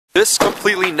This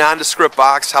completely nondescript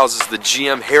box houses the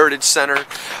GM Heritage Center,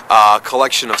 a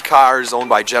collection of cars owned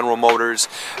by General Motors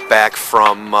back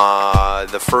from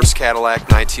the first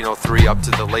Cadillac 1903 up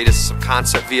to the latest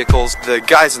concept vehicles. The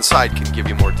guys inside can give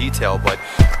you more detail, but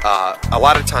a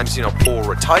lot of times, you know, people will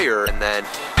retire and then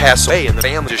pass away and the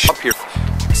family just up here.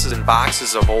 This is in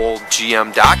boxes of old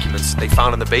GM documents that they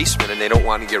found in the basement, and they don't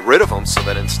want to get rid of them, so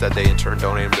that instead they in turn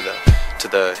donate them to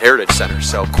the Heritage Center.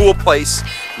 So cool place,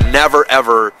 never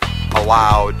ever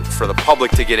allowed for the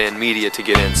public to get in, media to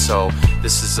get in, so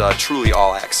this is truly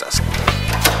all access.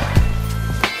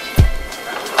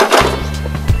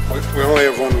 We only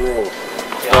have one rule,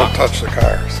 don't touch the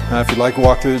cars. If you'd like to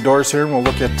walk through the doors here, and we'll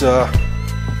look at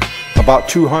about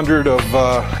 200 of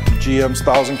GM's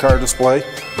 1,000 car display.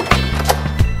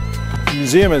 The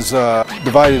museum is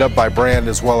divided up by brand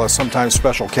as well as sometimes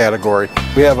special category.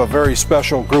 We have a very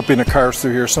special grouping of cars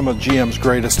through here, some of GM's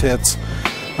greatest hits.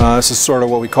 This is sort of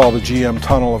what we call the GM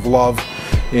Tunnel of Love,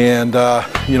 and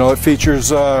you know, it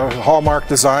features hallmark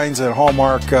designs and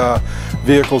hallmark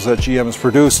vehicles that GM has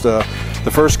produced. The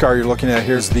first car you're looking at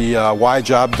here is the Y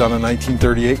Job, done in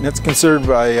 1938, and it's considered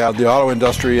by the auto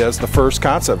industry as the first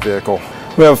concept vehicle.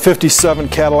 We have a 57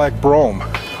 Cadillac Brougham.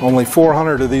 Only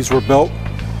 400 of these were built.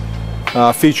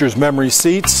 Features memory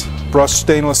seats, brushed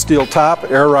stainless steel top,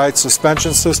 air ride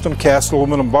suspension system, cast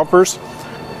aluminum bumpers.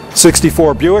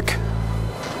 64 Buick,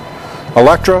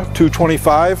 Electra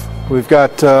 225. We've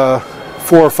got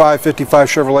 4 or 5 55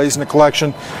 Chevrolets in the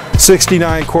collection.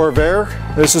 69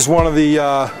 Corvair. This is one of the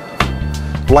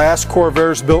last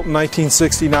Corvairs built in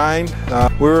 1969.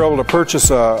 We were able to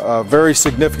purchase a very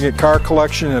significant car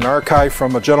collection and archive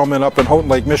from a gentleman up in Houghton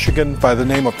Lake, Michigan by the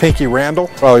name of Pinky Randall.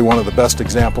 Probably one of the best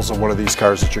examples of one of these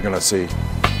cars that you're going to see.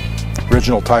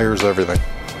 Original tires, everything.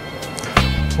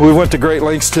 We went to great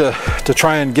lengths to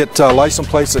try and get license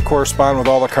plates that correspond with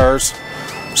all the cars.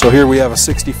 So here we have a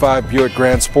 65 Buick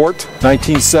Grand Sport,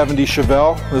 1970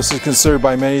 Chevelle. This is considered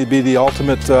by many to be the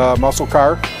ultimate muscle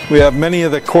car. We have many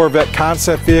of the Corvette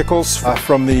concept vehicles,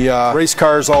 from the race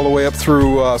cars all the way up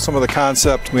through some of the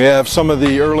concept. We have some of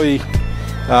the early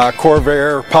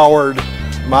Corvair powered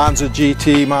Monza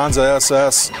GT, Monza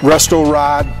SS, Resto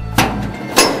Rod.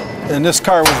 And this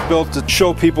car was built to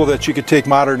show people that you could take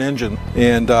modern engine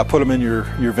and put them in your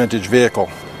vintage vehicle.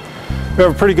 We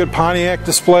have a pretty good Pontiac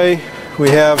display. We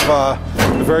have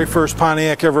the very first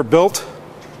Pontiac ever built.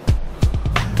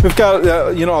 We've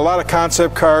got you know, a lot of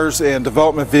concept cars and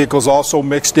development vehicles also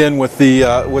mixed in with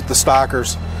the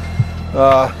stockers.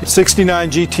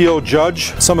 69 GTO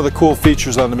Judge. Some of the cool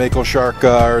features on the Mako Shark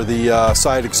are the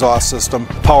side exhaust system,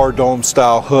 power dome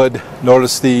style hood.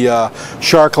 Notice the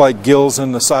shark-like gills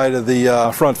in the side of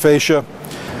the front fascia.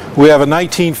 We have a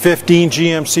 1915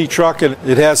 GMC truck, and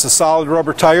it has the solid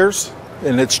rubber tires,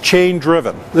 and it's chain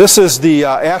driven. This is the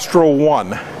Astro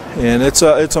 1, and it's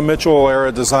a Mitchell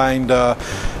era designed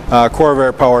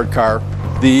Corvair powered car.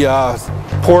 The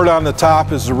port on the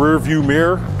top is the rear view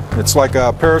mirror. It's like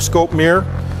a periscope mirror.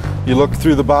 You look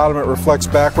through the bottom, it reflects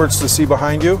backwards to see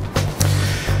behind you.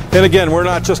 And again, we're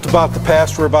not just about the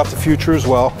past, we're about the future as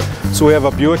well. So we have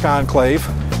a Buick Enclave,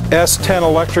 S10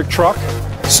 electric truck.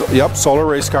 Yep, solar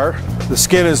race car. The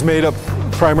skin is made up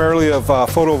primarily of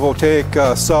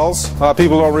photovoltaic cells.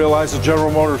 People don't realize that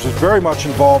General Motors is very much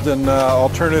involved in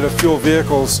alternative fuel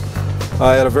vehicles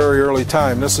at a very early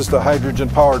time. This is the hydrogen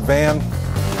powered van.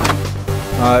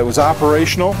 It was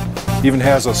operational, even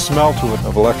has a smell to it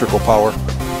of electrical power.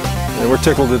 And we're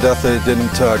tickled to death that it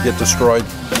didn't get destroyed.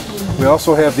 We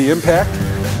also have the Impact.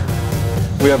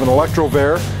 We have an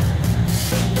Electrovair,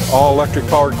 all electric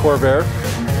powered Corvair.